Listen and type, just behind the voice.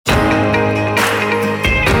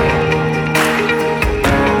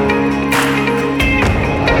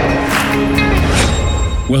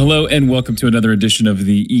Well, hello and welcome to another edition of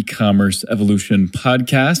the E-Commerce Evolution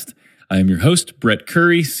podcast. I am your host, Brett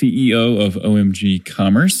Curry, CEO of OMG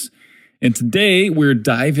Commerce. And today we're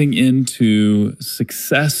diving into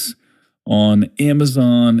success on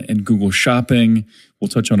Amazon and Google Shopping. We'll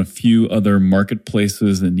touch on a few other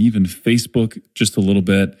marketplaces and even Facebook just a little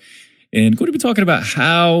bit. And going to be talking about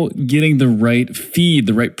how getting the right feed,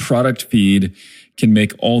 the right product feed, can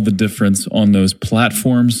make all the difference on those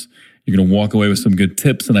platforms. You're going to walk away with some good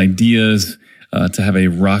tips and ideas to have a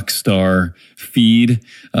rock star feed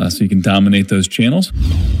so you can dominate those channels.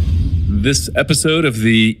 This episode of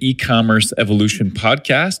the E-Commerce Evolution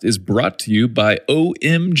podcast is brought to you by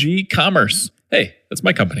OMG Commerce. Hey, that's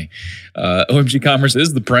my company. OMG Commerce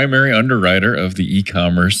is the primary underwriter of the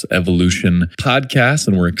E-Commerce Evolution podcast,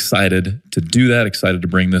 and we're excited to do that, excited to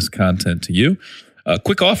bring this content to you. A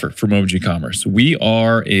quick offer from OMG Commerce. We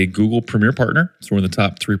are a Google Premier Partner, so we're in the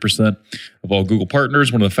top 3% of all Google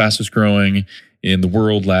partners, one of the fastest growing in the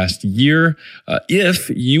world last year.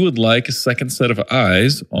 If you would like a second set of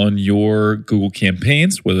eyes on your Google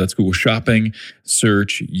campaigns, whether that's Google Shopping,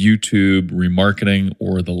 search, YouTube, remarketing,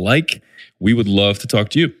 or the like, we would love to talk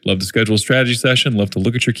to you. Love to schedule a strategy session, love to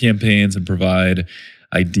look at your campaigns and provide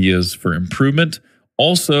ideas for improvement.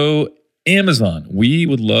 Also, Amazon. We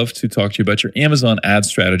would love to talk to you about your Amazon ad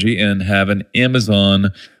strategy and have an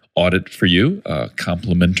Amazon audit for you,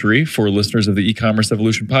 complimentary for listeners of the E-Commerce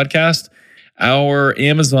Evolution podcast. Our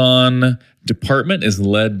Amazon department is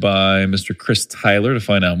led by Mr. Chris Tyler. To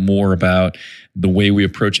find out more about the way we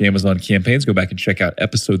approach Amazon campaigns, go back and check out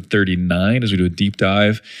episode 39 as we do a deep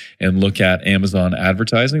dive and look at Amazon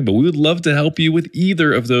advertising. But we would love to help you with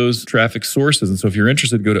either of those traffic sources. And so if you're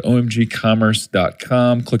interested, go to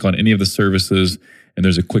omgcommerce.com, click on any of the services, and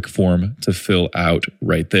there's a quick form to fill out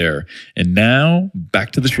right there. And now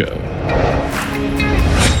back to the show.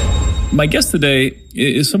 My guest today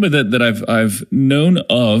is somebody that I've known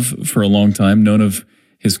of for a long time, known of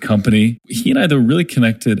his company. He and I, though, really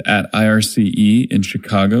connected at IRCE in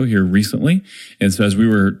Chicago here recently. And so as we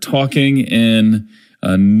were talking and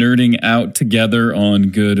nerding out together on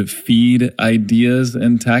good feed ideas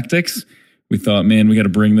and tactics, we thought, man, we got to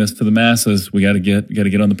bring this to the masses. We got to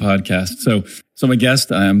get on the podcast. So my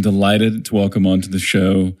guest, I am delighted to welcome onto the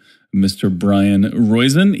show Mr. Brian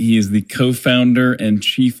Roizen. He is the co-founder and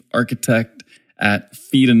chief architect at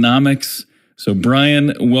Feedonomics. So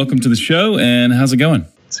Brian, welcome to the show, and how's it going?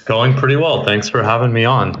 It's going pretty well. Thanks for having me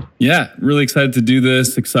on. Yeah, really excited to do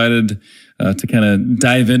this. Excited to kind of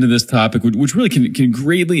dive into this topic, which really can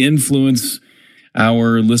greatly influence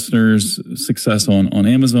our listeners' success on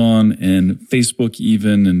Amazon and Facebook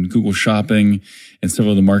even, and Google Shopping and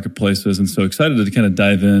several of the marketplaces. And so excited to kind of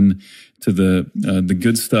dive in to the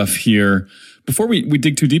good stuff here. Before we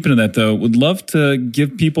dig too deep into that, though, would love to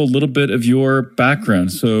give people a little bit of your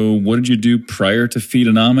background. So what did you do prior to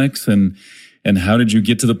Feedonomics, and how did you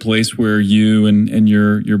get to the place where you and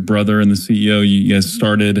your brother and the CEO, you guys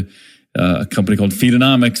started a company called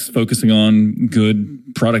Feedonomics focusing on good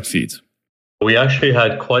product feeds? We actually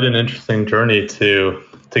had quite an interesting journey to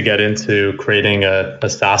get into creating a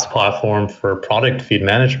SaaS platform for product feed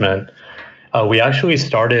management. We actually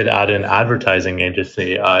started at an advertising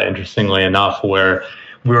agency, interestingly enough, where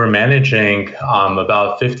we were managing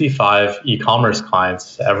about 55 e-commerce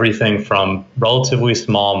clients, everything from relatively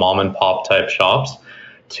small mom and pop type shops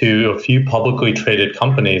to a few publicly traded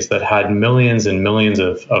companies that had millions and millions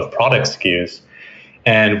of product SKUs.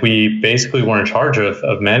 And we basically were in charge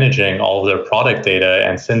of managing all of their product data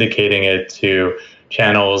and syndicating it to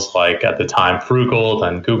channels like, at the time, Frugal,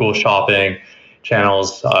 then Google Shopping,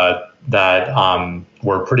 channels that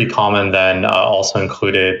were pretty common then, also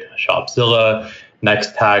included Shopzilla,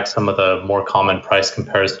 Nextag, some of the more common price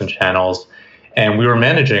comparison channels. And we were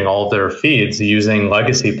managing all of their feeds using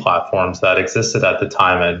legacy platforms that existed at the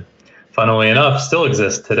time and, funnily enough, still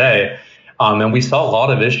exist today. And we saw a lot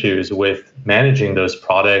of issues with managing those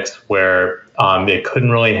products where it couldn't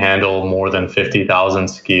really handle more than 50,000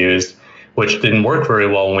 SKUs, which didn't work very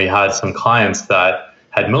well when we had some clients that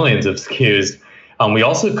had millions of SKUs. We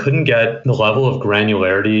also couldn't get the level of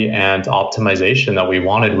granularity and optimization that we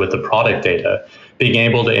wanted with the product data, being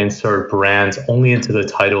able to insert brands only into the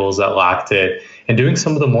titles that lacked it, and doing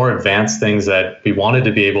some of the more advanced things that we wanted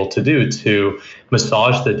to be able to do to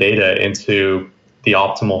massage the data into the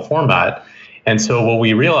optimal format. And so what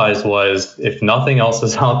we realized was, if nothing else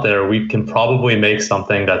is out there, we can probably make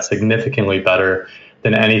something that's significantly better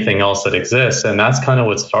than anything else that exists. And that's kind of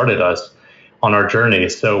what started us on our journey.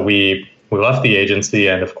 So we left the agency,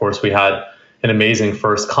 and of course we had an amazing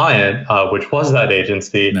first client, which was that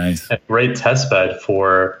agency. Nice. A great test bed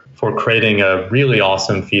for creating a really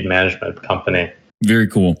awesome feed management company. Very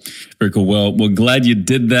cool. Very cool. Well, glad you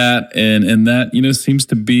did that. And that, seems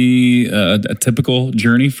to be a typical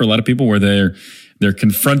journey for a lot of people where they're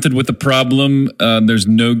confronted with a problem. There's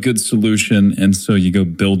no good solution. And so you go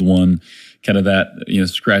build one, kind of that,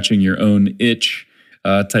 scratching your own itch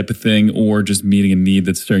type of thing, or just meeting a need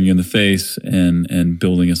that's staring you in the face and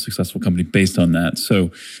building a successful company based on that.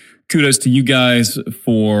 So kudos to you guys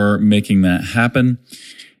for making that happen.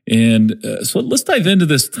 And so let's dive into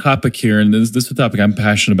this topic here. And this is a topic I'm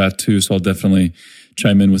passionate about too, so I'll definitely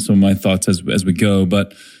chime in with some of my thoughts as we go.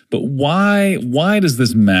 But why does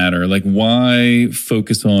this matter? Like, why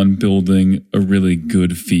focus on building a really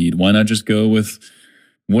good feed? Why not just go with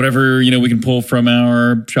whatever we can pull from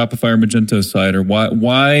our Shopify or Magento site? Or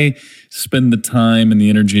why spend the time and the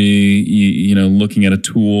energy looking at a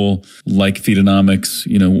tool like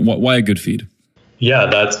Feedonomics? Why a good feed? Yeah,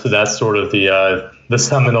 that's sort of the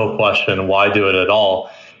seminal question, why do it at all?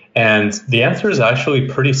 And the answer is actually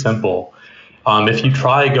pretty simple. If you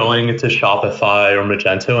try going into Shopify or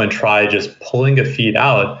Magento and try just pulling a feed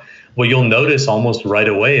out, what you'll notice almost right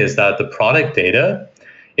away is that the product data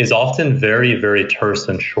is often very, very terse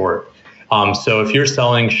and short. So if you're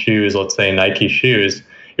selling shoes, let's say Nike shoes,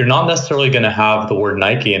 you're not necessarily going to have the word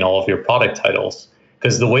Nike in all of your product titles,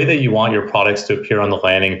 because the way that you want your products to appear on the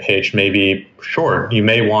landing page may be short. You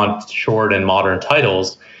may want short and modern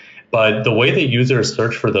titles, but the way that users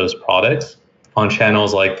search for those products on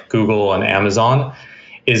channels like Google and Amazon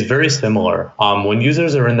is very similar. When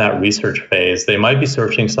users are in that research phase, they might be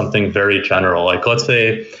searching something very general. Like, let's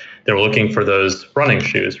say they're looking for those running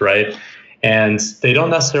shoes, right? And they don't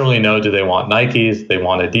necessarily know, do they want Nikes, they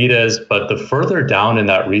want Adidas, but the further down in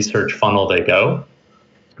that research funnel they go,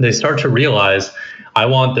 they start to realize, I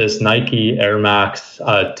want this Nike Air Max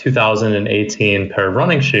 2018 pair of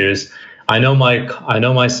running shoes. I know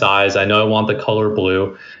my size. I know I want the color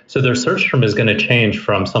blue. So their search term is going to change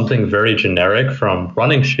from something very generic, from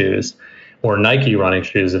running shoes or Nike running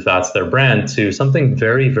shoes, if that's their brand, to something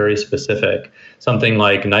very, very specific. Something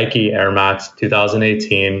like Nike Air Max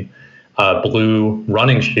 2018 blue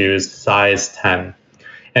running shoes, size 10.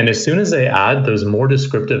 And as soon as they add those more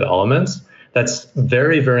descriptive elements, that's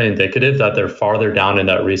very, very indicative that they're farther down in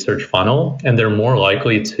that research funnel and they're more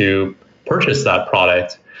likely to purchase that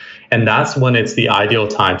product. And that's when it's the ideal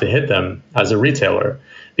time to hit them as a retailer,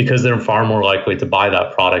 because they're far more likely to buy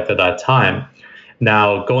that product at that time.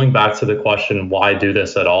 Now, going back to the question, why do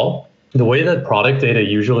this at all? The way that product data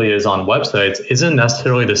usually is on websites isn't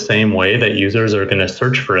necessarily the same way that users are going to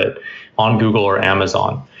search for it on Google or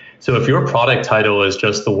Amazon. So if your product title is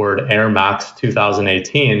just the word Air Max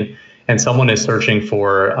 2018, and someone is searching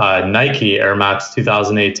for Nike Air Max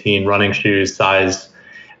 2018 running shoes, size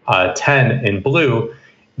 10 in blue,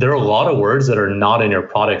 there are a lot of words that are not in your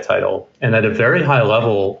product title. And at a very high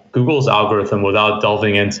level, Google's algorithm, without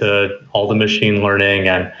delving into all the machine learning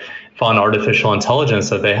and fun artificial intelligence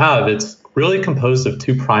that they have, it's really composed of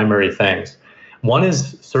two primary things. One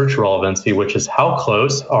is search relevancy, which is how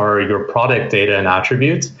close are your product data and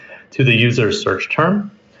attributes to the user's search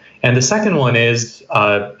term. And the second one is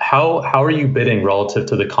how are you bidding relative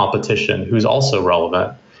to the competition, who's also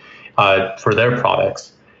relevant for their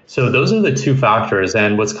products. So those are the two factors.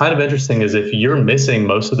 And what's kind of interesting is if you're missing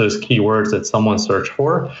most of those keywords that someone searched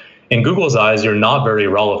for, in Google's eyes, you're not very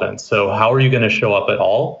relevant. So how are you going to show up at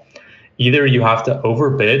all? Either you have to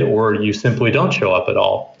overbid or you simply don't show up at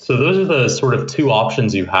all. So those are the sort of two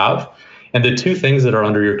options you have. And the two things that are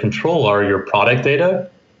under your control are your product data,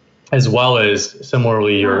 as well as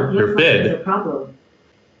similarly your bid.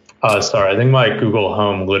 Sorry, I think my Google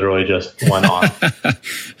Home literally just went on.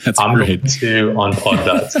 That's I'm great. going to unplug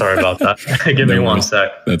that. Sorry about that. Give me 1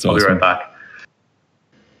 sec. That's I'll awesome. be right back.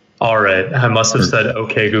 All right. I must have said,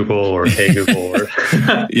 okay, Google, or hey, Google. Or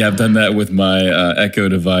Yeah, I've done that with my Echo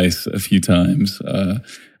device a few times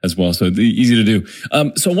as well. So easy to do.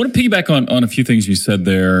 So I want to piggyback on a few things you said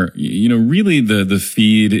there. Really the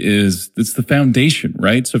feed it's the foundation,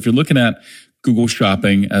 right? So if you're looking at Google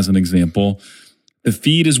Shopping as an example, the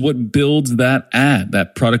feed is what builds that ad,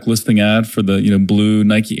 that product listing ad for the blue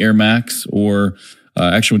Nike Air Max. Or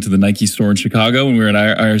I actually went to the Nike store in Chicago when we were at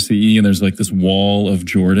IRCE, and there's like this wall of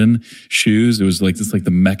Jordan shoes. It was like this, like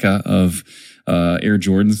the mecca of Air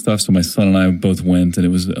Jordan stuff. So my son and I both went, and it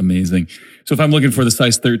was amazing. So if I'm looking for the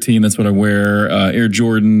size 13, that's what I wear. Air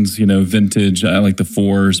Jordans, vintage. I like the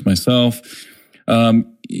 4s myself. What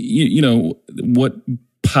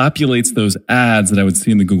populates those ads that I would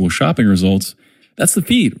see in the Google Shopping results, that's the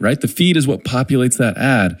feed, right? The feed is what populates that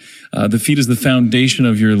ad. The feed is the foundation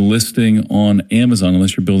of your listing on Amazon,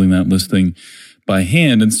 unless you're building that listing by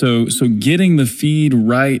hand. And so getting the feed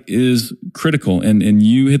right is critical. And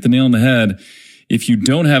you hit the nail on the head. if you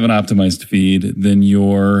don't have an optimized feed, then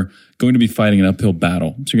you're going to be fighting an uphill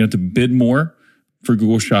battle. So you're going to have to bid more for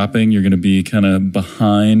Google Shopping. You're going to be kind of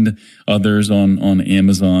behind others on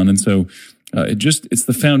Amazon. And so it's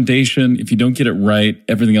the foundation. If you don't get it right,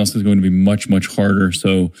 everything else is going to be much, much harder.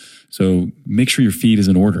 So make sure your feed is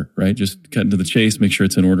in order, right? Just cut into the chase, make sure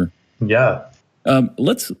it's in order. Yeah.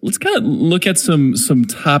 Let's kind of look at some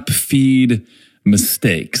top feed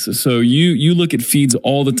mistakes. So you look at feeds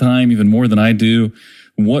all the time, even more than I do.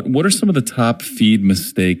 What are some of the top feed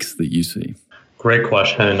mistakes that you see? Great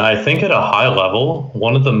question. I think at a high level,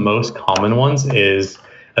 one of the most common ones is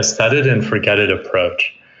a set it and forget it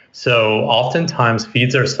approach. So oftentimes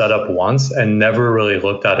feeds are set up once and never really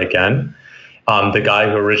looked at again. The guy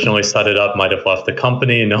who originally set it up might have left the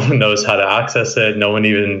company. No one knows how to access it. No one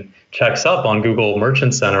even checks up on Google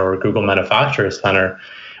Merchant Center or Google Manufacturer Center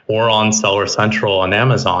or on Seller Central on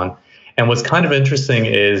Amazon. And what's kind of interesting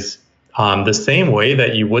is the same way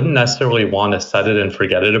that you wouldn't necessarily want a set it and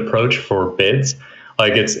forget it approach for bids.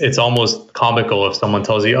 Like it's almost comical if someone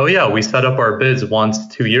tells you, oh yeah, we set up our bids once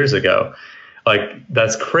 2 years ago. Like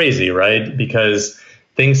that's crazy, right? Because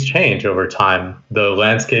things change over time. The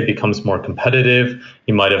landscape becomes more competitive.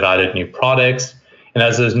 You might have added new products. And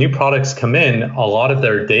as those new products come in, a lot of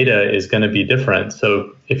their data is going to be different.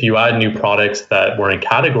 So if you add new products that were in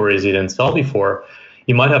categories you didn't sell before,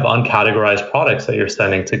 you might have uncategorized products that you're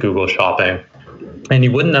sending to Google Shopping. And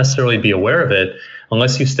you wouldn't necessarily be aware of it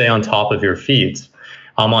unless you stay on top of your feeds.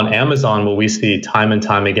 On Amazon, what we see time and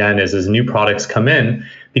time again is as new products come in,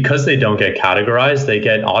 because they don't get categorized, they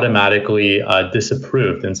get automatically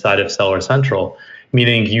disapproved inside of Seller Central,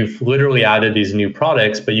 meaning you've literally added these new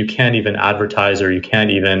products, but you can't even advertise or you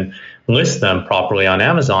can't even list them properly on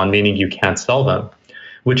Amazon, meaning you can't sell them,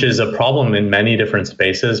 which is a problem in many different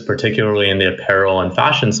spaces, particularly in the apparel and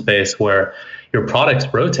fashion space, where your products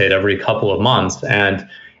rotate every couple of months. And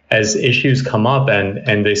as issues come up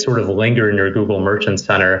and they sort of linger in your Google Merchant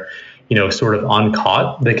Center, sort of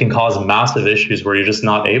uncaught, they can cause massive issues where you're just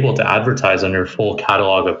not able to advertise on your full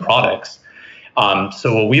catalog of products.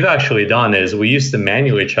 So what we've actually done is we used to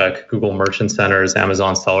manually check Google Merchant Centers,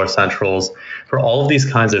 Amazon Seller Centrals for all of these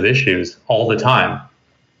kinds of issues all the time.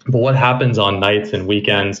 But what happens on nights and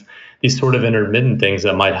weekends, these sort of intermittent things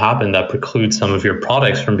that might happen that preclude some of your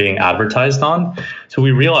products from being advertised on. So we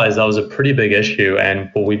realized that was a pretty big issue. And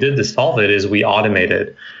what we did to solve it is we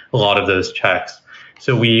automated a lot of those checks.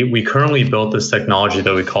 So we currently built this technology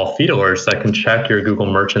that we call Feed Alerts that can check your Google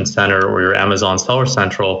Merchant Center or your Amazon Seller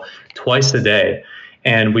Central twice a day.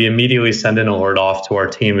 And we immediately send an alert off to our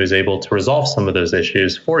team who's able to resolve some of those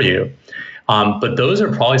issues for you. But those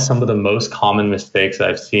are probably some of the most common mistakes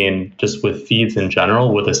I've seen just with feeds in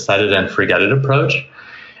general with a set it and forget it approach,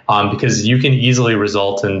 because you can easily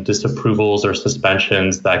result in disapprovals or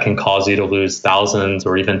suspensions that can cause you to lose thousands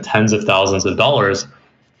or even tens of thousands of dollars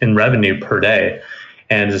in revenue per day.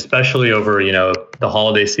 And especially over, the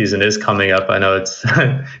holiday season is coming up. I know it's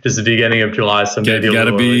just the beginning of July, so maybe you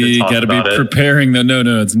gotta be preparing.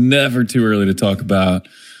 No, it's never too early to talk about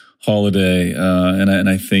holiday. And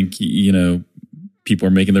I think, people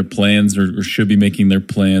are making their plans or should be making their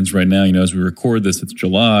plans right now. As we record this, it's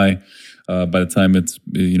July. By the time it's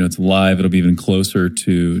live, it'll be even closer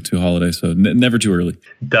to holiday. So never too early.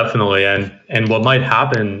 Definitely. And what might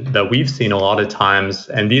happen that we've seen a lot of times,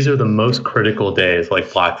 and these are the most critical days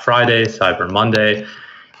like Black Friday, Cyber Monday,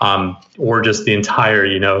 or just the entire,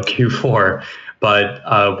 Q4.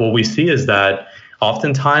 But what we see is that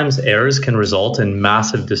oftentimes errors can result in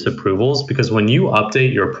massive disapprovals because when you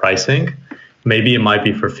update your pricing, maybe it might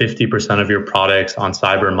be for 50% of your products on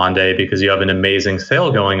Cyber Monday because you have an amazing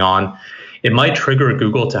sale going on. It might trigger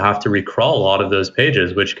Google to have to recrawl a lot of those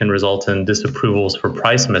pages, which can result in disapprovals for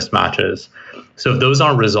price mismatches. So if those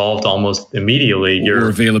aren't resolved almost immediately, or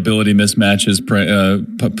availability mismatches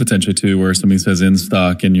potentially too, where something says in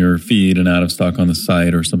stock in your feed and out of stock on the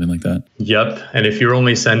site or something like that. Yep. And if you're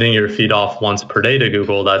only sending your feed off once per day to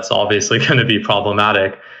Google, that's obviously going to be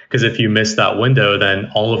problematic because if you miss that window, then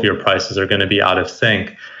all of your prices are going to be out of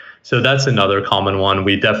sync. So that's another common one.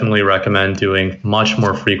 We definitely recommend doing much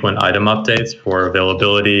more frequent item updates for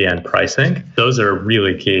availability and pricing. Those are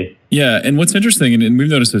really key. Yeah, and what's interesting, and we've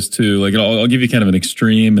noticed this too. Like, I'll give you kind of an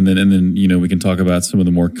extreme, and then we can talk about some of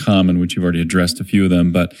the more common, which you've already addressed a few of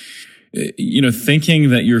them. But thinking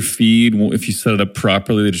that your feed, if you set it up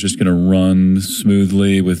properly, that it's just going to run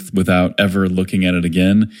smoothly without ever looking at it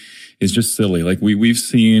again, is just silly. Like we've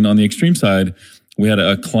seen on the extreme side. We had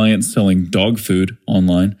a client selling dog food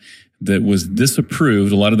online. that was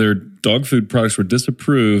disapproved. A lot of their dog food products were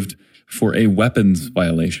disapproved for a weapons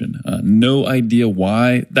violation. No idea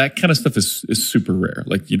why. That kind of stuff is super rare.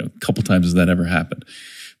 Like, a couple times has that ever happened.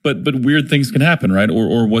 But weird things can happen, right?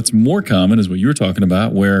 Or what's more common is what you were talking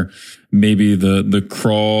about, where maybe the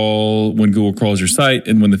crawl, when Google crawls your site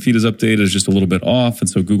and when the feed is updated is just a little bit off. And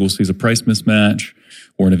so Google sees a price mismatch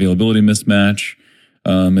or an availability mismatch.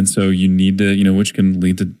 And so you need to, which can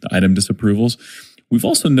lead to item disapprovals. We've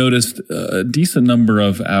also noticed a decent number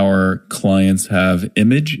of our clients have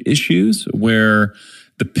image issues where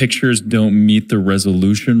the pictures don't meet the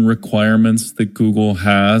resolution requirements that Google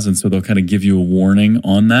has. And so they'll kind of give you a warning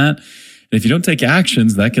on that. And if you don't take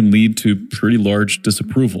actions, that can lead to pretty large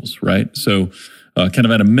disapprovals, right? So kind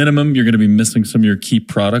of at a minimum, you're going to be missing some of your key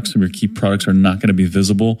products. Some of your key products are not going to be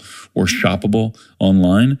visible or shoppable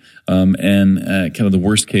online. And kind of the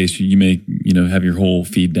worst case, you may, have your whole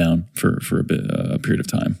feed down for a period of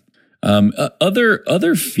time.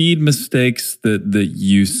 Other feed mistakes that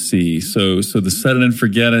you see. So the set it and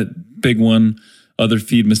forget it, big one. Other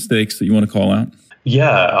feed mistakes that you want to call out?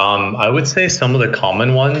 Yeah, I would say some of the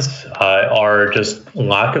common ones are just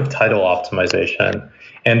lack of title optimization.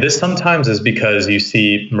 And this sometimes is because you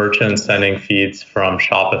see merchants sending feeds from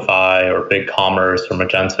Shopify or BigCommerce or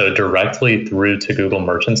Magento directly through to Google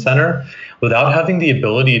Merchant Center without having the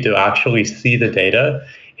ability to actually see the data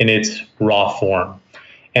in its raw form.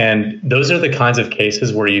 And those are the kinds of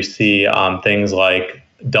cases where you see things like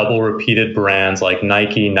double repeated brands like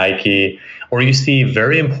Nike, or you see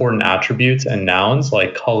very important attributes and nouns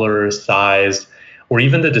like color, size, or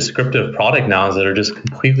even the descriptive product nouns that are just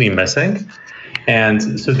completely missing.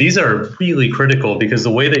 And so these are really critical because the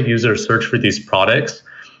way that users search for these products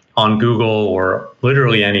on Google or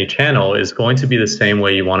literally any channel is going to be the same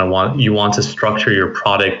way you want to structure your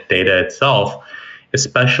product data itself,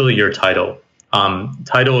 especially your title.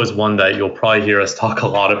 Title is one that you'll probably hear us talk a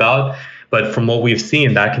lot about, but from what we've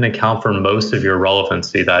seen, that can account for most of your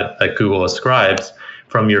relevancy that Google ascribes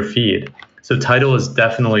from your feed. So title is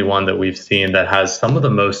definitely one that we've seen that has some of the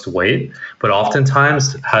most weight, but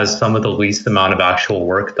oftentimes has some of the least amount of actual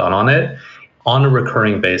work done on it on a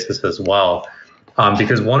recurring basis as well.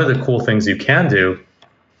 Because one of the cool things you can do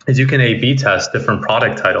is you can A/B test different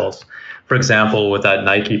product titles. For example, with that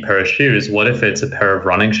Nike pair of shoes, what if it's a pair of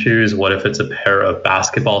running shoes? What if it's a pair of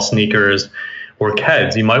basketball sneakers or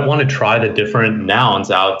Keds? You might want to try the different nouns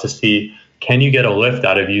out to see, can you get a lift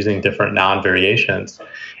out of using different noun variations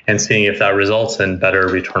and seeing if that results in better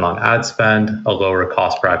return on ad spend, a lower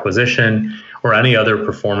cost per acquisition, or any other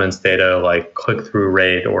performance data like click-through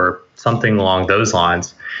rate or something along those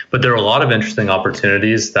lines. But there are a lot of interesting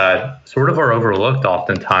opportunities that sort of are overlooked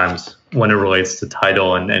oftentimes when it relates to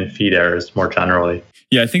title and feed errors more generally.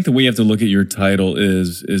 Yeah, I think the way you have to look at your title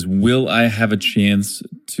is will I have a chance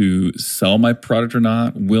to sell my product or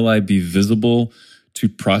not? Will I be visible to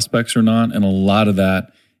prospects or not? And a lot of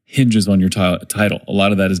that hinges on your title. A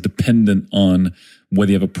lot of that is dependent on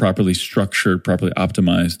whether you have a properly structured, properly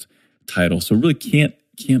optimized title. So really can't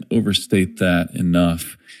overstate that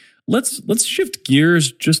enough. Let's shift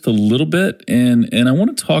gears just a little bit, and I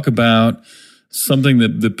want to talk about something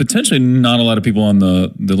that potentially not a lot of people on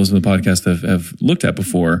the listen to the podcast have looked at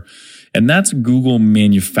before, and that's Google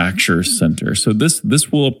Manufacturer Center. So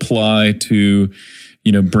this will apply to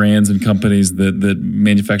brands and companies that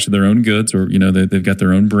manufacture their own goods, or they've got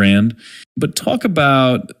their own brand. But talk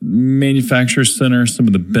about Manufacturer Center, some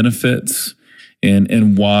of the benefits,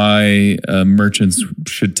 and why merchants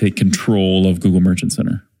should take control of Google Merchant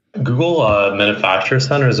Center. Google Manufacturer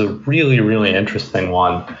Center is a really, really interesting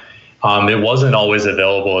one. It wasn't always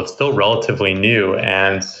available. It's still relatively new.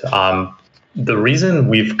 And the reason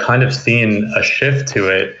we've kind of seen a shift to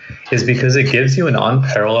it is because it gives you an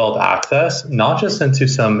unparalleled access, not just into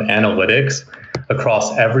some analytics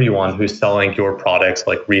across everyone who's selling your products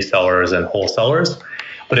like resellers and wholesalers,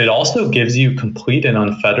 but it also gives you complete and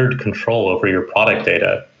unfettered control over your product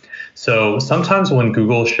data. So sometimes when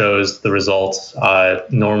Google shows the results,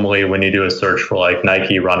 normally when you do a search for like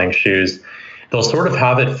Nike running shoes, they'll sort of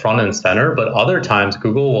have it front and center, but other times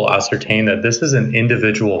Google will ascertain that this is an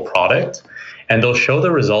individual product, and they'll show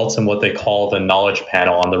the results in what they call the knowledge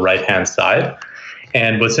panel on the right-hand side.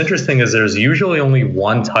 And what's interesting is there's usually only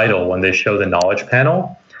one title when they show the knowledge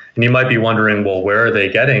panel. And you might be wondering, well, where are they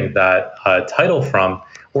getting that title from?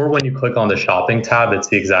 Or when you click on the shopping tab, it's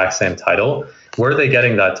the exact same title. Where are they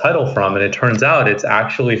getting that title from? And it turns out it's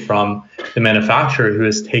actually from the manufacturer who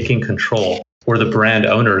is taking control, or the brand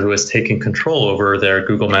owner who is taking control over their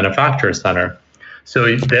Google Manufacturer Center.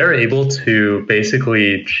 So they're able to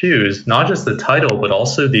basically choose not just the title, but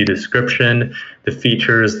also the description, the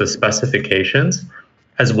features, the specifications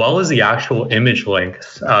as well as the actual image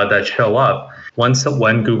links that show up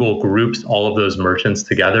when Google groups all of those merchants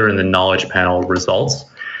together in the knowledge panel results.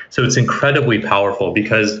 So it's incredibly powerful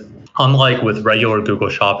because unlike with regular Google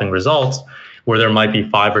Shopping results, where there might be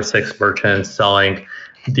 5 or 6 merchants selling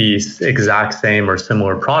the exact same or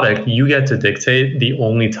similar product, you get to dictate the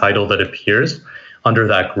only title that appears under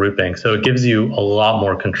that grouping. So it gives you a lot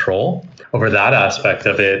more control over that aspect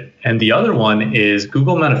of it. And the other one is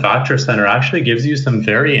Google Manufacturer Center actually gives you some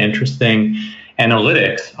very interesting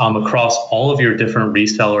analytics across all of your different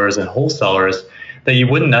resellers and wholesalers that you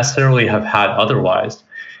wouldn't necessarily have had otherwise.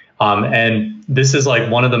 And this is like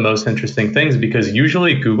one of the most interesting things because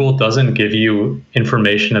usually Google doesn't give you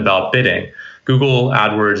information about bidding. Google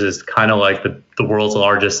AdWords is kind of like the world's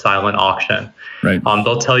largest silent auction. Right.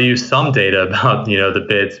 They'll tell you some data about the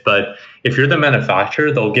bids, but if you're the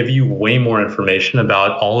manufacturer, they'll give you way more information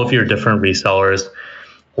about all of your different resellers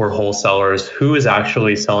or wholesalers, who is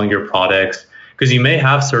actually selling your products, because you may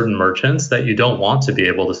have certain merchants that you don't want to be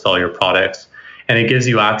able to sell your products. And it gives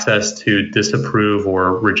you access to disapprove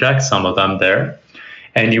or reject some of them there.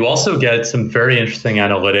 And you also get some very interesting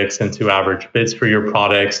analytics into average bids for your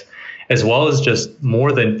products, as well as just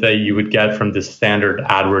more than that you would get from the standard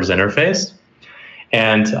AdWords interface.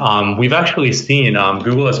 And we've actually seen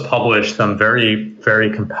Google has published some very, very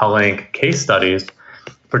compelling case studies,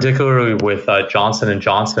 particularly with Johnson &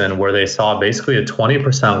 Johnson, where they saw basically a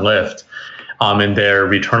 20% lift in their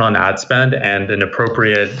return on ad spend and an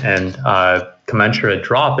appropriate and commensurate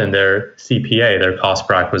drop in their CPA, their cost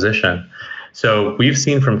per acquisition. So we've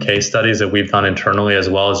seen from case studies that we've done internally, as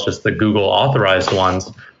well as just the Google authorized ones,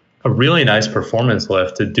 a really nice performance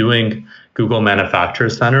lift to doing Google Manufacturer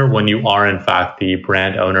Center when you are in fact the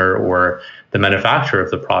brand owner or the manufacturer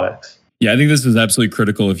of the products. Yeah, I think this is absolutely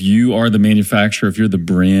critical. If you are the manufacturer, if you're the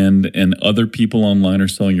brand and other people online are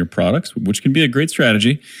selling your products, which can be a great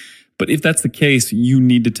strategy. But if that's the case, you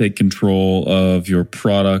need to take control of your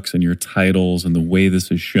products and your titles and the way this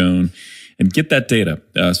is shown and get that data.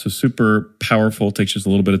 So super powerful, takes just a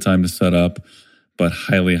little bit of time to set up, but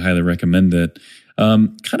highly, highly recommend it.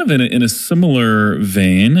 Kind of in a similar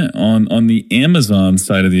vein, on the Amazon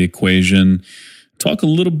side of the equation, talk a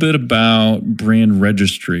little bit about brand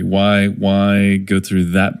registry. Why go through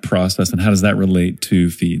that process, and how does that relate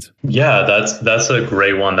to feeds? Yeah, that's a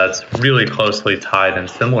great one. That's really closely tied and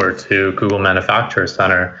similar to Google Manufacturer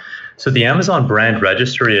Center. So the Amazon brand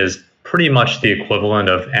registry is pretty much the equivalent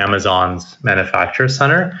of Amazon's Manufacturer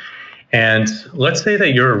Center. And let's say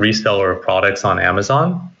that you're a reseller of products on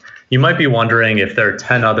Amazon. You might be wondering if there are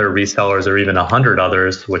 10 other resellers or even 100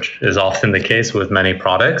 others, which is often the case with many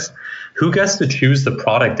products, who gets to choose the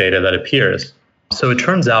product data that appears? So it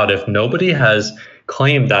turns out if nobody has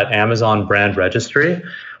claimed that Amazon brand registry,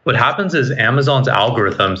 what happens is Amazon's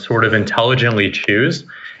algorithms sort of intelligently choose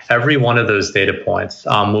every one of those data points.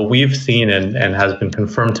 What we've seen and has been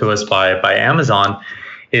confirmed to us by Amazon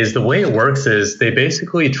is the way it works is they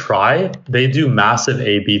do massive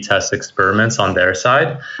A/B test experiments on their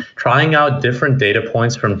side, trying out different data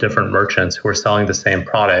points from different merchants who are selling the same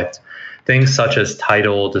product. Things such as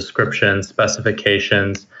title, description,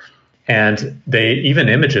 specifications, and even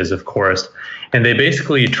images, of course. And they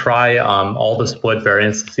basically try all the split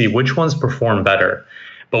variants to see which ones perform better.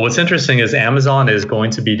 But what's interesting is Amazon is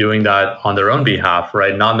going to be doing that on their own behalf,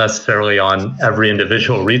 right? Not necessarily on every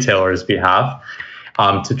individual retailer's behalf.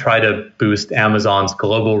 To try to boost Amazon's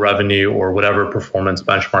global revenue or whatever performance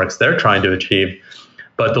benchmarks they're trying to achieve.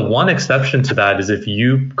 But the one exception to that is if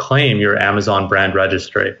you claim your Amazon brand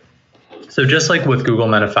registry. So just like with Google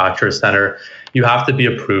Manufacturer Center, you have to be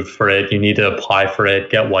approved for it. You need to apply for it,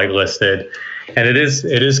 get whitelisted. And it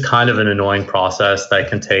is kind of an annoying process that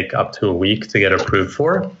can take up to a week to get approved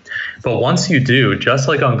for. But once you do, just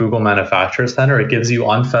like on Google Manufacturer Center, it gives you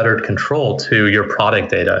unfettered control to your product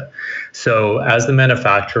data. So as the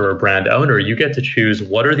manufacturer or brand owner, you get to choose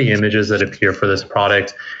what are the images that appear for this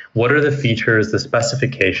product, what are the features, the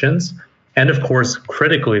specifications, and of course,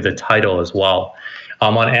 critically, the title as well.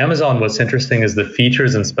 On Amazon, what's interesting is the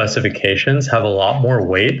features and specifications have a lot more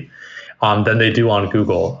weight than they do on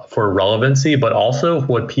Google for relevancy, but also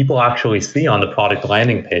what people actually see on the product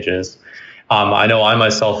landing pages. I know I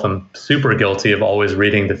myself am super guilty of always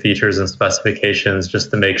reading the features and specifications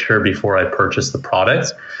just to make sure before I purchase the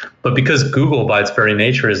product. But because Google, by its very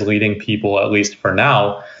nature, is leading people, at least for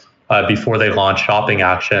now, before they launch shopping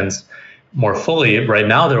actions more fully, right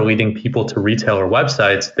now they're leading people to retailer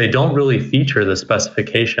websites. They don't really feature the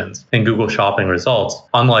specifications in Google Shopping results,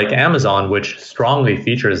 unlike Amazon, which strongly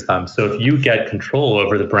features them. So if you get control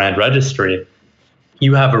over the brand registry,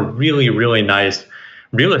 you have a really, really nice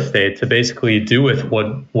real estate to basically do with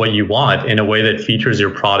what you want in a way that features your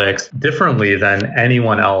products differently than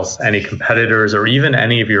anyone else, any competitors, or even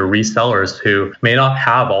any of your resellers who may not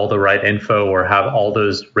have all the right info or have all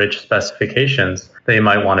those rich specifications that you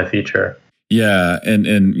might want to feature. Yeah, and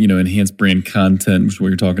enhanced brand content, which is what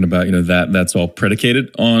you're talking about, that's all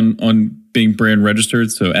predicated on being brand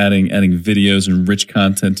registered. So adding videos and rich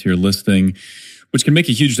content to your listing, which can make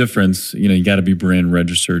a huge difference. You got to be brand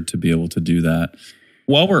registered to be able to do that.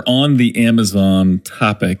 While we're on the Amazon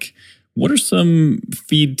topic, what are some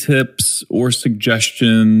feed tips or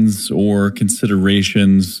suggestions or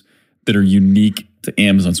considerations that are unique to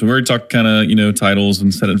Amazon? So we already talked kind of, titles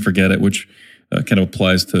and set it and forget it, which kind of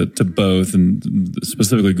applies to both and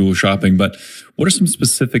specifically Google Shopping. But what are some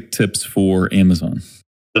specific tips for Amazon?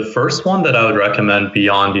 The first one that I would recommend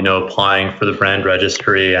beyond, applying for the brand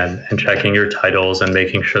registry and checking your titles and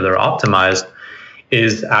making sure they're optimized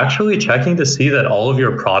is actually checking to see that all of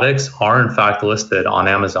your products are in fact listed on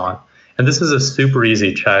Amazon. And this is a super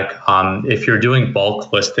easy check. If you're doing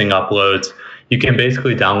bulk listing uploads, you can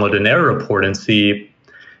basically download an error report and see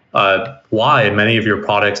why many of your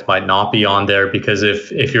products might not be on there. Because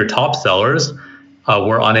if your top sellers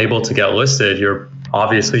were unable to get listed, you're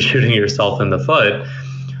obviously shooting yourself in the foot.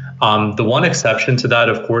 The one exception to that,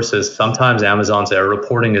 of course, is sometimes Amazon's error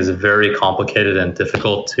reporting is very complicated and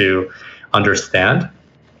difficult to understand.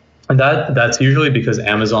 And that's usually because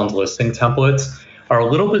Amazon's listing templates are a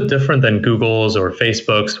little bit different than Google's or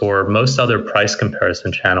Facebook's or most other price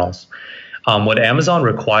comparison channels. What Amazon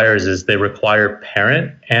requires is they require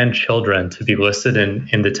parent and children to be listed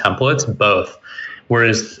in the templates, both.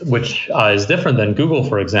 Which is different than Google,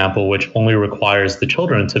 for example, which only requires the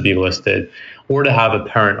children to be listed or to have a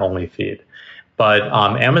parent-only feed. But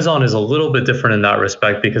Amazon is a little bit different in that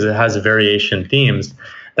respect because it has variation themes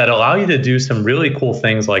that allow you to do some really cool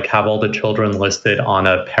things like have all the children listed on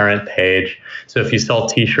a parent page. So if you sell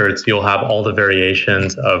t-shirts, you'll have all the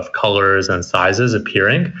variations of colors and sizes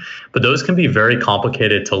appearing. But those can be very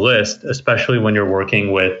complicated to list, especially when you're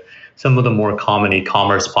working with some of the more common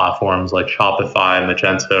e-commerce platforms like Shopify,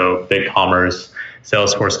 Magento, BigCommerce,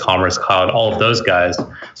 Salesforce Commerce Cloud, all of those guys.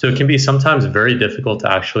 So it can be sometimes very difficult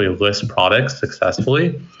to actually list products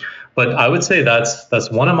successfully. But I would say that's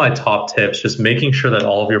one of my top tips, just making sure that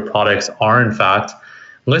all of your products are in fact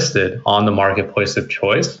listed on the marketplace of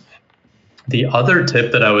choice. The other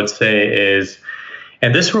tip that I would say is,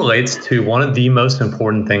 and this relates to one of the most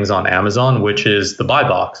important things on Amazon, which is the buy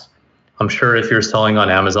box. I'm sure if you're selling on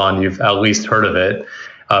Amazon, you've at least heard of it.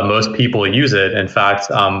 Most people use it. In fact,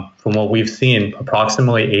 from what we've seen,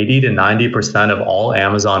 approximately 80 to 90% of all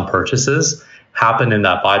Amazon purchases happen in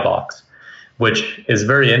that buy box, which is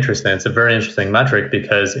very interesting. It's a very interesting metric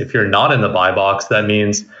because if you're not in the buy box, that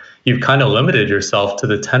means you've kind of limited yourself to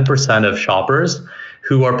the 10% of shoppers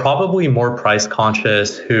who are probably more price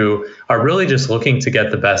conscious, who are really just looking to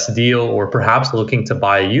get the best deal or perhaps looking to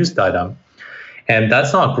buy a used item. And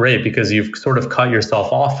that's not great because you've sort of cut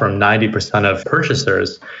yourself off from 90% of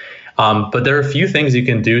purchasers. But there are a few things you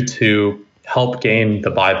can do to help gain the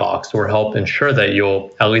buy box or help ensure that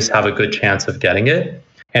you'll at least have a good chance of getting it.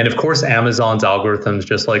 And of course, Amazon's algorithms,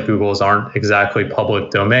 just like Google's, aren't exactly public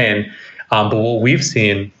domain. But what we've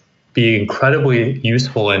seen be incredibly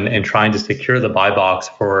useful in trying to secure the buy box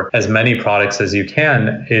for as many products as you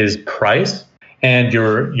can is price and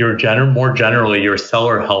more generally your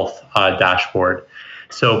seller health dashboard.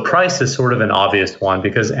 So price is sort of an obvious one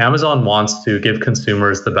because Amazon wants to give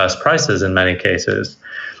consumers the best prices in many cases.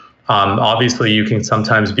 Obviously, you can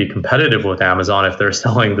sometimes be competitive with Amazon if they're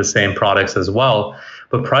selling the same products as well,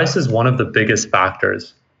 but price is one of the biggest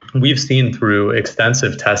factors. We've seen through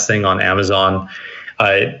extensive testing on Amazon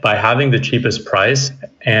by having the cheapest price,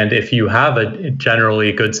 and if you have a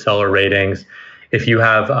generally good seller ratings, if you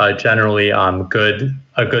have a generally a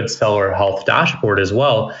good seller health dashboard as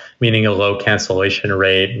well, meaning a low cancellation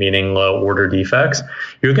rate, meaning low order defects,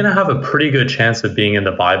 you're going to have a pretty good chance of being in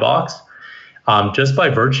the buy box just by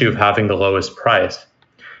virtue of having the lowest price.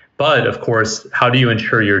 But of course, how do you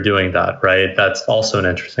ensure you're doing that, right? That's also an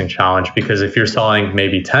interesting challenge because if you're selling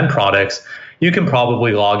maybe 10 products, you can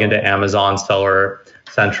probably log into Amazon Seller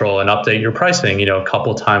Central and update your pricing, a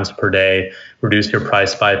couple times per day, reduce your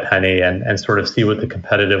price by a penny and sort of see what the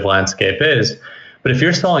competitive landscape is. But if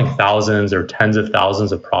you're selling thousands or tens of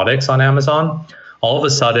thousands of products on Amazon, all of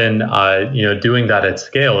a sudden, doing that at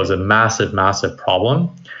scale is a massive, massive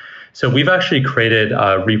problem. So we've actually created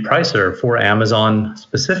a repricer for Amazon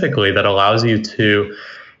specifically that allows you to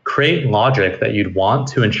create logic that you'd want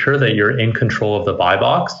to ensure that you're in control of the buy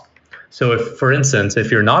box. So if, for instance,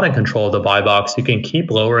 if you're not in control of the buy box, you can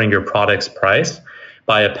keep lowering your product's price,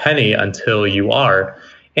 by a penny until you are.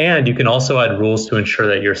 And you can also add rules to ensure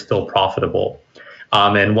that you're still profitable.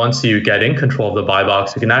 And once you get in control of the buy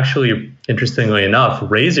box, you can actually, interestingly enough,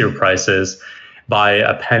 raise your prices by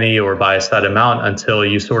a penny or by a set amount until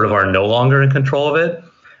you sort of are no longer in control of it,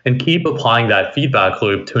 and keep applying that feedback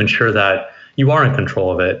loop to ensure that you are in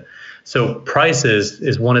control of it. So price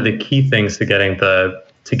is one of the key things to getting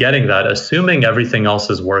that, assuming everything else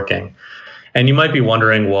is working. And you might be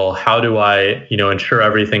wondering, well, how do I, ensure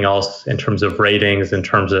everything else in terms of ratings, in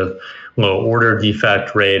terms of low order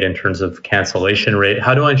defect rate, in terms of cancellation rate?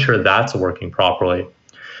 How do I ensure that's working properly?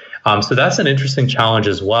 So that's an interesting challenge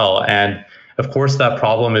as well. And of course, that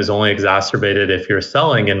problem is only exacerbated if you're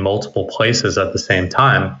selling in multiple places at the same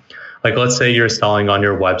time. Like, let's say you're selling on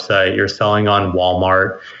your website, you're selling on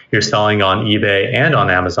Walmart, you're selling on eBay and on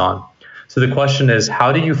Amazon. So the question is,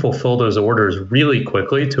 how do you fulfill those orders really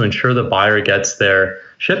quickly to ensure the buyer gets their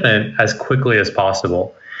shipment as quickly as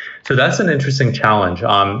possible? So that's an interesting challenge.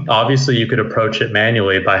 Obviously, you could approach it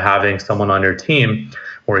manually by having someone on your team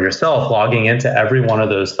or yourself logging into every one of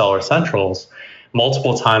those seller centrals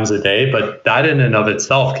multiple times a day, but that in and of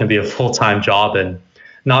itself can be a full-time job and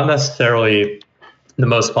not necessarily the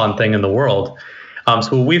most fun thing in the world.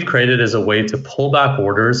 So what we've created is a way to pull back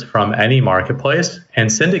orders from any marketplace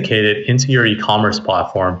and syndicate it into your e-commerce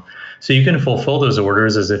platform. So you can fulfill those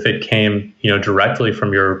orders as if it came, directly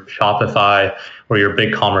from your Shopify or your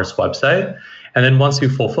BigCommerce website. And then once you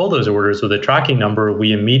fulfill those orders with a tracking number,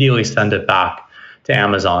 we immediately send it back to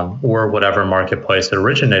Amazon or whatever marketplace it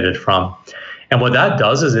originated from. And what that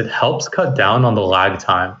does is it helps cut down on the lag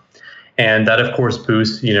time. And that, of course,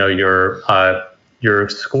 boosts, your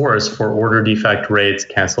scores for order defect rates,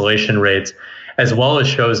 cancellation rates, as well as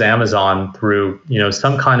shows Amazon through,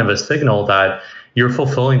 some kind of a signal that you're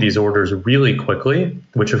fulfilling these orders really quickly,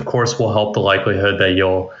 which of course will help the likelihood that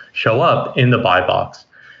you'll show up in the buy box.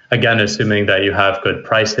 Again, assuming that you have good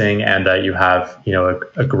pricing and that you have,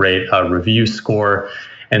 a great review score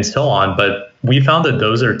and so on. But we found that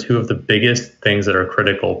those are two of the biggest things that are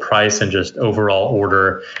critical: price and just overall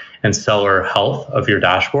order and seller health of your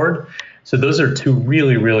dashboard. So those are two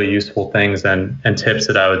really, really useful things and tips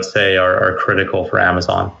that I would say are critical for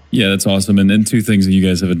Amazon. Yeah, that's awesome. And then two things that you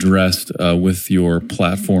guys have addressed with your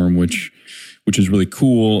platform, which is really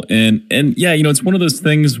cool. And yeah, it's one of those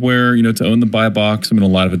things where, to own the buy box, a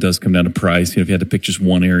lot of it does come down to price. If you had to pick just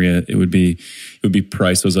one area, it would be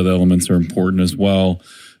price. Those other elements are important as well.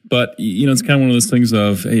 But, it's kind of one of those things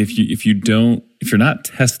of, hey, if you're not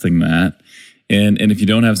testing that, and if you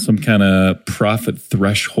don't have some kind of profit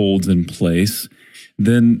thresholds in place,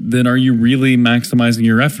 then are you really maximizing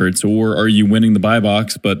your efforts, or are you winning the buy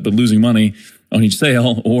box but losing money on each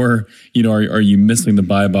sale, or are you missing the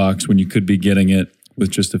buy box when you could be getting it with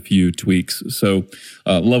just a few tweaks? So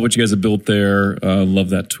love what you guys have built there. Love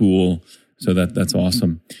that tool. So that's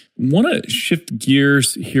awesome. Want to shift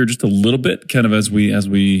gears here just a little bit, kind of as we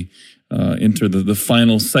enter the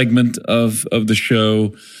final segment of the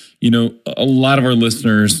show. A lot of our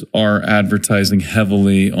listeners are advertising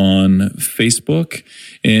heavily on Facebook.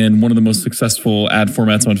 And one of the most successful ad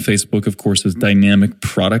formats on Facebook, of course, is dynamic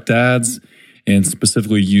product ads, and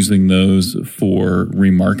specifically using those for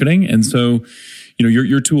remarketing. And so,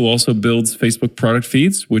 your tool also builds Facebook product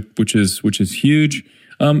feeds, which is huge.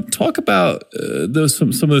 Talk about some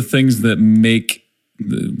of the things that make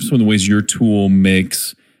some of the ways your tool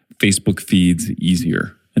makes Facebook feeds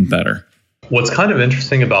easier and better. What's kind of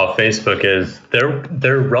interesting about Facebook is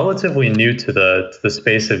they're relatively new to the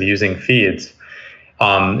space of using feeds,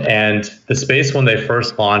 and the space when they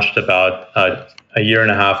first launched about a year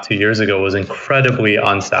and a half, 2 years ago, was incredibly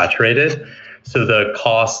unsaturated. So the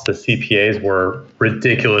costs, the CPAs were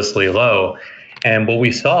ridiculously low. And what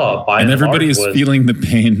we saw by and everybody is feeling the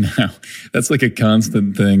pain now. That's like a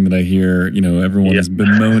constant thing that I hear. Everyone has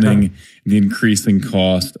been bemoaning the increasing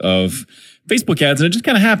cost of Facebook ads, and it just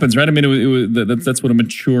kind of happens, right? That's what a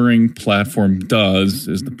maturing platform does,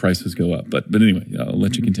 is the prices go up. But anyway, I'll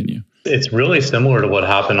let you continue. It's really similar to what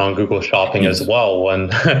happened on Google Shopping as well, when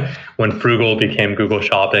Frugal became Google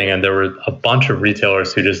Shopping, and there were a bunch of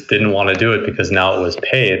retailers who just didn't want to do it because now it was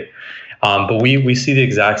paid. But we see the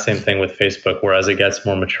exact same thing with Facebook, where as it gets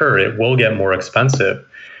more mature, it will get more expensive.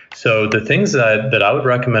 So the things that I would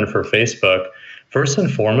recommend for Facebook, first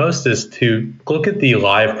and foremost, is to look at the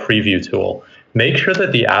live preview tool. Make sure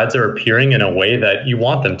that the ads are appearing in a way that you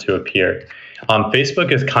want them to appear.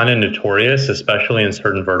 Facebook is kind of notorious, especially in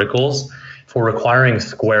certain verticals, for requiring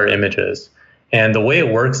square images. And the way it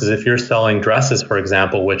works is if you're selling dresses, for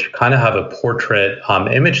example, which kind of have a portrait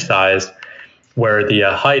image size, where the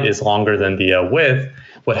height is longer than the width,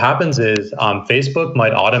 what happens is Facebook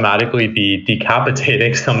might automatically be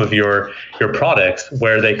decapitating some of your products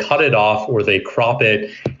where they cut it off or they crop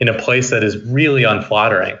it in a place that is really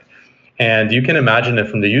unflattering. And you can imagine it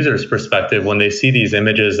from the user's perspective when they see these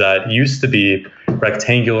images that used to be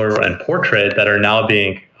rectangular and portrait that are now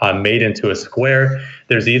being made into a square.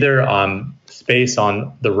 There's either space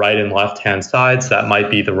on the right and left-hand sides that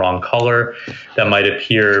might be the wrong color, that might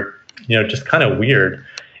appear, just kind of weird.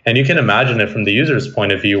 And you can imagine it from the user's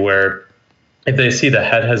point of view where if they see the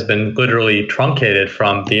head has been literally truncated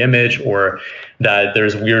from the image, or that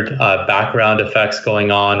there's weird background effects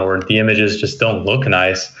going on, or the images just don't look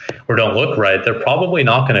nice or don't look right, they're probably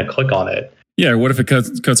not going to click on it. Yeah, or what if it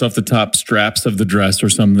cuts off the top straps of the dress or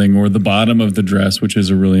something, or the bottom of the dress, which is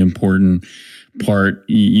a really important part,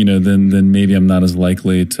 then maybe I'm not as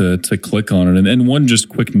likely to click on it. And one just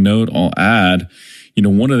quick note I'll add,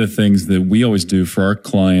 one of the things that we always do for our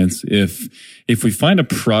clients, if we find a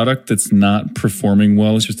product that's not performing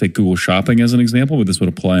well, let's just take Google Shopping as an example, but this would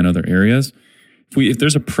apply in other areas. If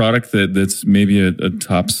there's a product that's maybe a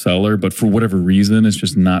top seller, but for whatever reason it's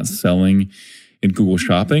just not selling in Google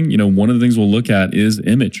Shopping, one of the things we'll look at is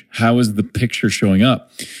image. How is the picture showing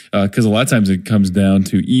up? Because a lot of times it comes down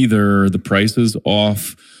to either the price is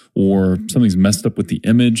off or something's messed up with the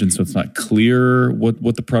image, and so it's not clear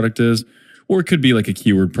what the product is. Or it could be like a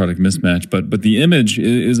keyword product mismatch, but the image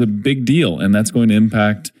is a big deal, and that's going to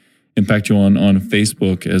impact you on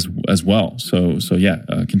Facebook as well. So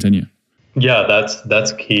continue. Yeah,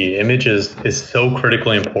 that's key. Image is so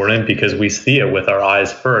critically important because we see it with our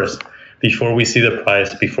eyes first before we see the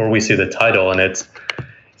price, before we see the title, and it's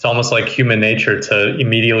almost like human nature to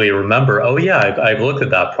immediately remember, oh yeah, I've looked at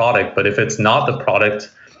that product, but if it's not the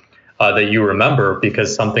product that you remember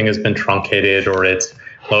because something has been truncated or it's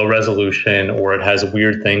low resolution or it has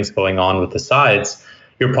weird things going on with the sides,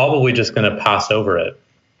 you're probably just going to pass over it.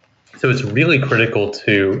 So it's really critical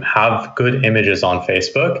to have good images on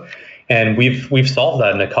Facebook. And we've solved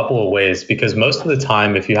that in a couple of ways, because most of the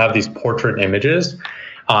time, if you have these portrait images,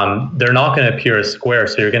 they're not going to appear as square.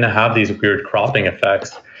 So you're going to have these weird cropping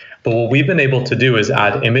effects. But what we've been able to do is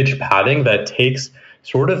add image padding that takes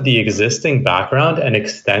sort of the existing background and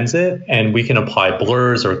extends it. And we can apply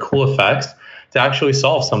blurs or cool effects to actually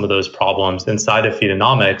solve some of those problems inside of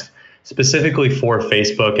Feedonomics, specifically for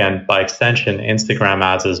Facebook and by extension, Instagram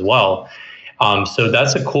ads as well. So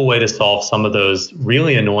that's a cool way to solve some of those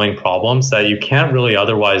really annoying problems that you can't really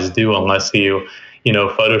otherwise do unless you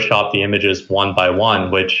Photoshop the images one by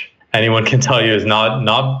one, which anyone can tell you is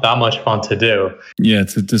not that much fun to do. Yeah,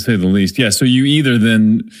 to say the least. Yeah, so you either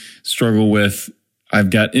then struggle with,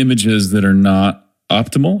 I've got images that are not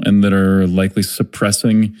optimal and that are likely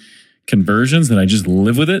suppressing conversions, and I just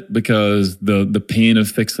live with it because the pain of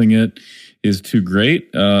fixing it is too great.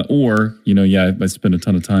 Or I spend a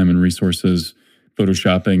ton of time and resources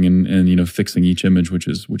photoshopping and fixing each image, which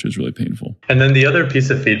is really painful. And then the other piece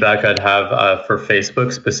of feedback I'd have for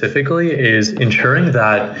Facebook specifically is ensuring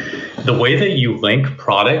that the way that you link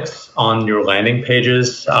products on your landing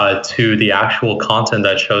pages to the actual content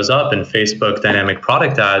that shows up in Facebook dynamic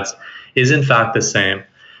product ads is in fact the same.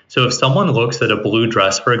 So if someone looks at a blue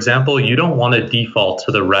dress, for example, you don't want to default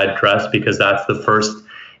to the red dress because that's the first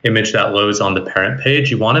image that loads on the parent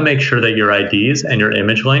page. You want to make sure that your IDs and your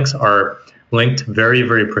image links are linked very,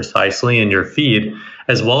 very precisely in your feed,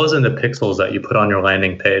 as well as in the pixels that you put on your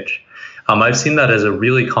landing page. I've seen that as a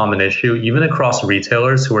really common issue, even across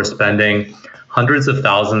retailers who are spending hundreds of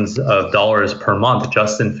thousands of dollars per month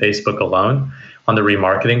just in Facebook alone on the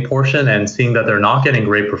remarketing portion, and seeing that they're not getting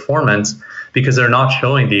great performance because they're not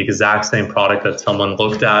showing the exact same product that someone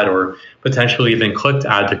looked at or potentially even clicked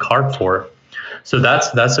add to cart for. So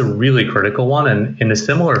that's a really critical one. And in a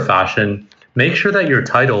similar fashion, make sure that your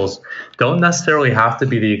titles don't necessarily have to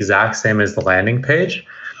be the exact same as the landing page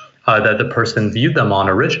that the person viewed them on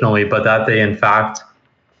originally, but that they in fact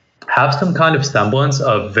have some kind of semblance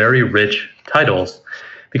of very rich titles.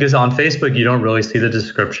 Because on Facebook, you don't really see the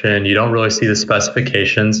description, you don't really see the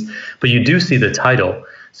specifications, but you do see the title.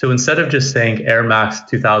 So instead of just saying Air Max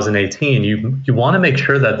 2018, you want to make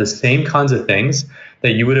sure that the same kinds of things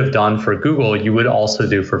that you would have done for Google, you would also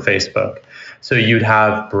do for Facebook. So you'd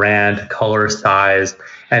have brand, color, size,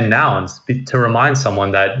 and nouns to remind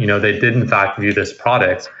someone that they did in fact view this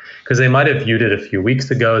product, because they might have viewed it a few weeks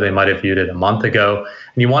ago, they might have viewed it a month ago,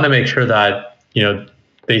 and you want to make sure that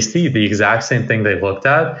they see the exact same thing they looked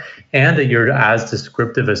at, and that you're as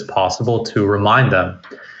descriptive as possible to remind them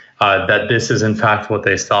that this is in fact what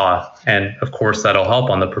they saw. And of course, that'll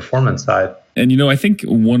help on the performance side. And, I think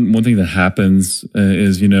one thing that happens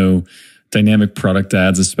is, dynamic product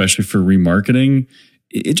ads, especially for remarketing,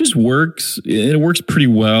 it just works. It works pretty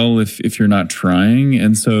well if you're not trying.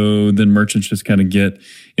 And so then merchants just kind of get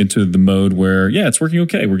into the mode where, yeah, it's working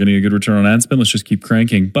okay. We're getting a good return on ad spend. Let's just keep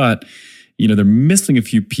cranking. But, they're missing a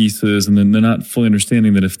few pieces, and then they're not fully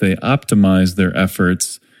understanding that if they optimize their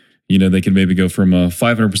efforts, they can maybe go from a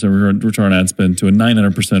 500% return on ad spend to a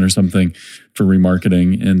 900% or something for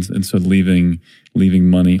remarketing, and so leaving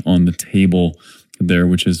money on the table there,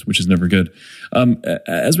 which is never good.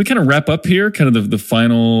 As we kind of wrap up here, kind of the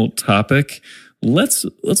final topic, let's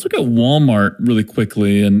look at Walmart really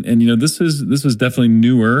quickly, and this is definitely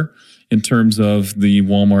newer in terms of the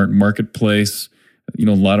Walmart marketplace. A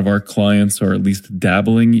lot of our clients are at least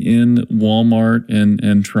dabbling in Walmart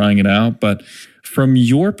and trying it out. But from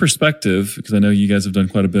your perspective, because I know you guys have done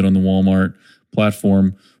quite a bit on the Walmart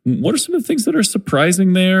platform, what are some of the things that are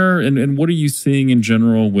surprising there? And what are you seeing in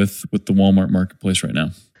general with the Walmart marketplace right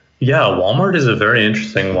now? Yeah, Walmart is a very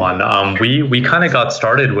interesting one. We kind of got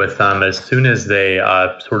started with them as soon as they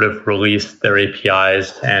sort of released their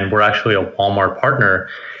APIs, and we're actually a Walmart partner.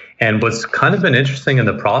 And what's kind of been interesting in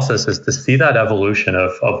the process is to see that evolution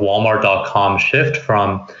of Walmart.com shift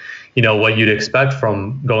from, what you'd expect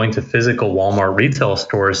from going to physical Walmart retail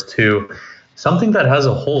stores to something that has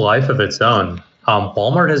a whole life of its own.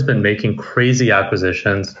 Walmart has been making crazy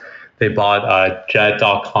acquisitions. They bought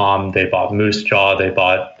Jet.com, they bought Moose Jaw, they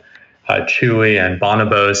bought Chewy and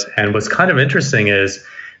Bonobos. And what's kind of interesting is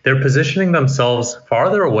they're positioning themselves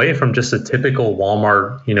farther away from just a typical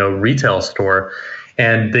Walmart, retail store.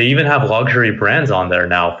 And they even have luxury brands on there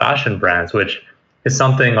now, fashion brands, which is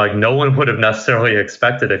something like no one would have necessarily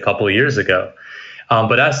expected a couple of years ago.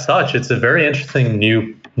 But as such, it's a very interesting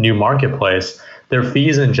new marketplace. Their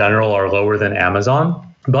fees in general are lower than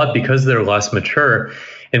Amazon, but because they're less mature,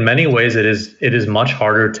 in many ways it is much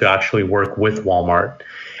harder to actually work with Walmart.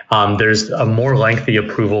 There's a more lengthy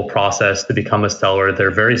approval process to become a seller. They're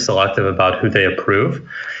very selective about who they approve.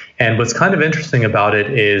 And what's kind of interesting about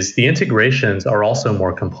it is the integrations are also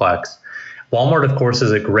more complex. Walmart, of course,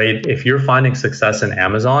 is if you're finding success in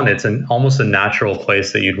Amazon, it's almost a natural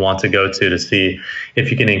place that you'd want to go to see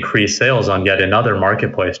if you can increase sales on yet another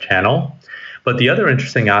marketplace channel. But the other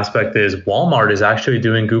interesting aspect is Walmart is actually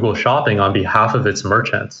doing Google Shopping on behalf of its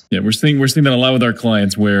merchants. Yeah, we're seeing that a lot with our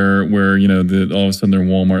clients where all of a sudden their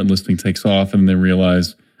Walmart listing takes off and they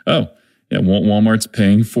realize, oh, yeah, Walmart's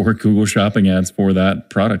paying for Google Shopping ads for that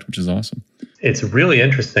product, which is awesome. It's really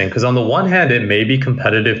interesting because on the one hand, it may be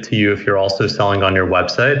competitive to you if you're also selling on your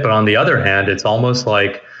website. But on the other hand, it's almost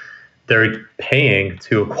like they're paying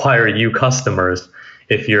to acquire you customers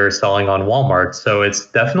if you're selling on Walmart. So it's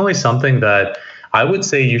definitely something that I would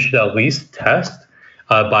say you should at least test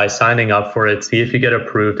by signing up for it, see if you get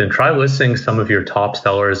approved, and try listing some of your top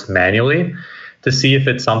sellers manually to see if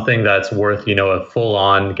it's something that's worth, a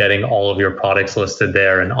full-on getting all of your products listed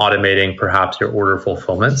there and automating perhaps your order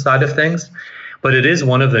fulfillment side of things. But it is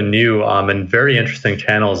one of the new and very interesting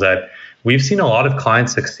channels that we've seen a lot of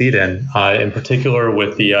clients succeed in particular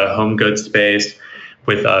with the home goods space,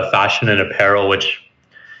 with fashion and apparel, which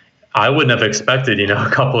I wouldn't have expected, a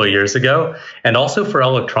couple of years ago, and also for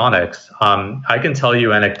electronics. I can tell you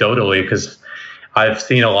anecdotally, because I've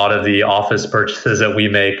seen a lot of the office purchases that we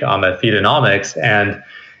make at Feedonomics, and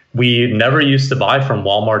we never used to buy from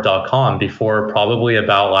Walmart.com before probably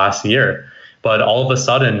about last year. But all of a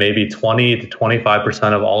sudden, maybe 20 to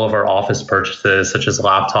 25% of all of our office purchases, such as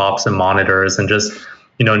laptops and monitors and just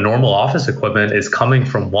normal office equipment, is coming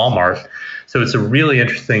from Walmart. So it's a really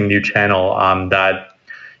interesting new channel that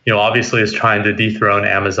obviously is trying to dethrone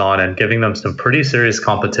Amazon and giving them some pretty serious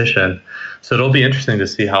competition. So it'll be interesting to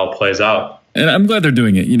see how it plays out. And I'm glad they're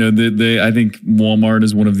doing it. I think Walmart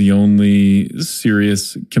is one of the only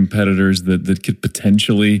serious competitors that could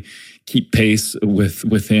potentially keep pace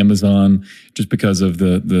with Amazon, just because of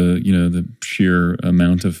the sheer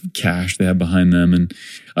amount of cash they have behind them. And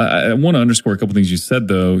I want to underscore a couple things you said,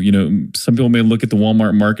 though. Some people may look at the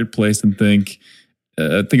Walmart marketplace and think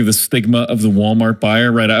of the stigma of the Walmart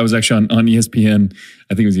buyer, right? I was actually on ESPN.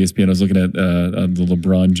 I think it was ESPN. I was looking at the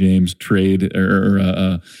LeBron James trade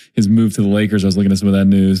or his move to the Lakers. I was looking at some of that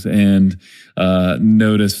news and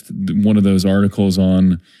noticed one of those articles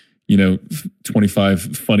on,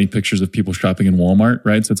 25 funny pictures of people shopping in Walmart,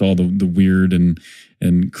 right? So it's all the weird and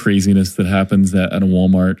craziness that happens at a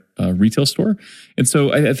Walmart retail store. And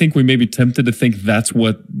so I think we may be tempted to think that's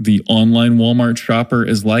what the online Walmart shopper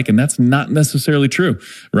is like. And that's not necessarily true,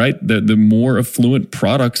 right? The more affluent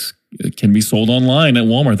products can be sold online at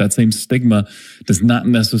Walmart. That same stigma does not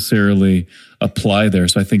necessarily apply there.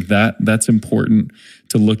 So I think that's important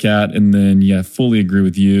to look at. And then, fully agree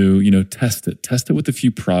with you. Test it with a few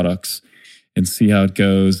products and see how it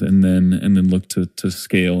goes, and then look to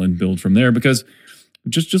scale and build from there. Because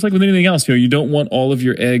just like with anything else, you don't want all of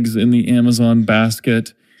your eggs in the Amazon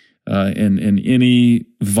basket. In any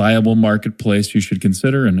viable marketplace you should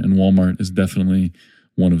consider, and Walmart is definitely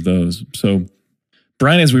one of those. So,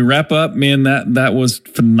 Brian, as we wrap up, man, that was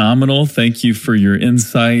phenomenal. Thank you for your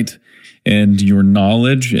insight and your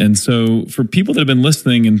knowledge. And so, for people that have been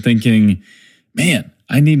listening and thinking, man,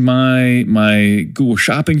 I need my Google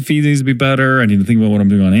Shopping feed needs to be better. I need to think about what I'm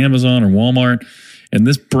doing on Amazon or Walmart. And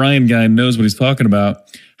this Brian guy knows what he's talking about.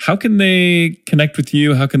 How can they connect with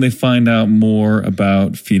you? How can they find out more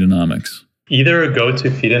about Feedonomics? Either go to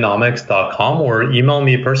Feedonomics.com or email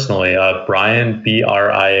me personally, Brian,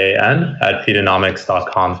 BRIAN, at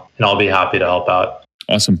Feedonomics.com, and I'll be happy to help out.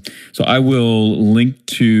 Awesome. So I will link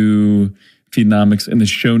to Feedonomics in the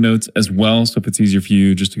show notes as well. So if it's easier for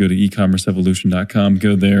you just to go to ecommerceevolution.com,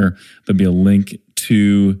 go there. There'll be a link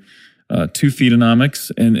to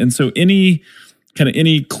Feedonomics. And so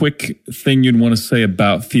any quick thing you'd want to say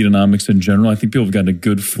about Feedonomics in general? I think people have gotten a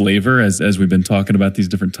good flavor as we've been talking about these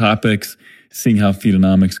different topics, seeing how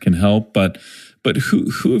Feedonomics can help. But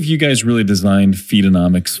who have you guys really designed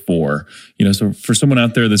Feedonomics for? So for someone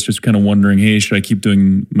out there that's just kind of wondering, hey, should I keep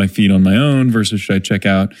doing my feed on my own versus should I check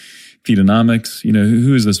out Feedonomics?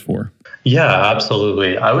 Who is this for? Yeah,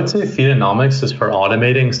 absolutely. I would say Feedonomics is for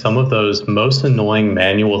automating some of those most annoying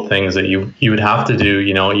manual things that you would have to do,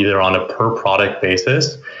 either on a per product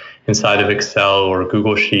basis inside of Excel or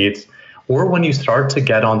Google Sheets, or when you start to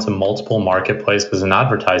get onto multiple marketplaces and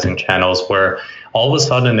advertising channels where all of a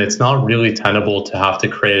sudden it's not really tenable to have to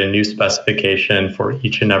create a new specification for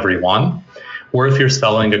each and every one. Or if you're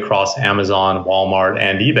selling across Amazon, Walmart,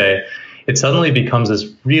 and eBay, it suddenly becomes this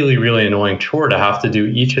really, really annoying chore to have to do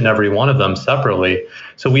each and every one of them separately.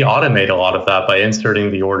 So we automate a lot of that by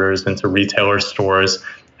inserting the orders into retailer stores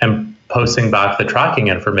and posting back the tracking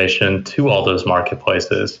information to all those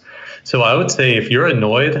marketplaces. So I would say if you're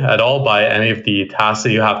annoyed at all by any of the tasks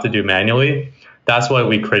that you have to do manually, that's why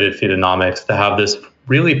we created Feedonomics, to have this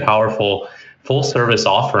really powerful full service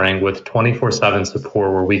offering with 24/7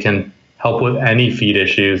 support where we can help with any feed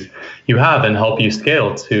issues you have and help you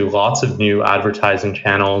scale to lots of new advertising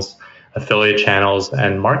channels, affiliate channels,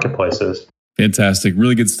 and marketplaces. Fantastic.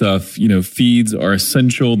 Really good stuff. Feeds are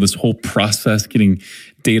essential. This whole process, getting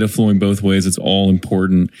data flowing both ways, it's all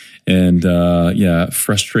important. And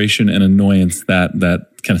frustration and annoyance, that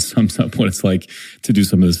kind of sums up what it's like to do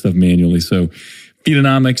some of this stuff manually. So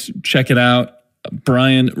Feedonomics, check it out.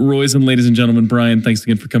 Brian Roizen, ladies and gentlemen. Brian, thanks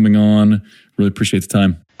again for coming on. Really appreciate the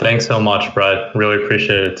time. Thanks so much, Brett. Really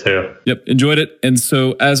appreciate it too. Yep, enjoyed it. And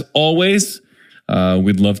so as always,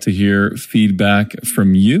 we'd love to hear feedback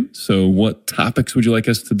from you. So what topics would you like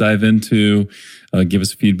us to dive into? Give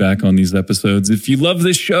us feedback on these episodes. If you love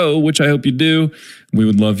this show, which I hope you do, we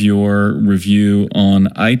would love your review on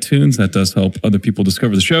iTunes. That does help other people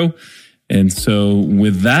discover the show. And so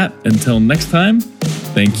with that, until next time,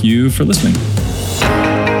 thank you for listening.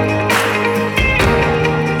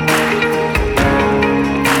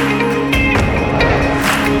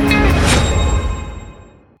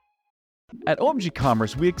 At OMG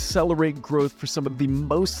Commerce, we accelerate growth for some of the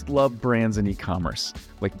most loved brands in e-commerce,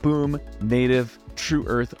 like Boom, Native, True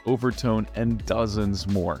Earth, Overtone, and dozens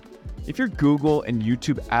more. If your Google and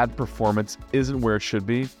YouTube ad performance isn't where it should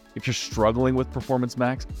be, if you're struggling with Performance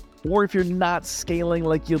Max, or if you're not scaling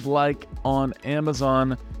like you'd like on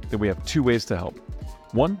Amazon, then we have two ways to help.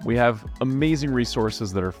 One, we have amazing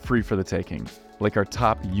resources that are free for the taking, like our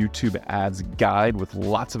top YouTube ads guide with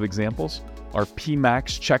lots of examples, our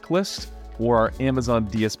PMax checklist, or our Amazon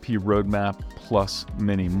DSP roadmap, plus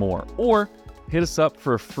many more. Or hit us up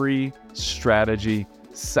for a free strategy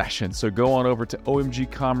session. So go on over to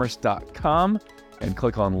omgcommerce.com and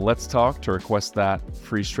click on Let's Talk to request that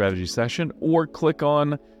free strategy session, or click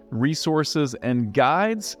on Resources and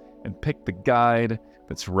Guides and pick the guide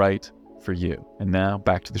that's right for you. And now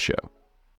back to the show.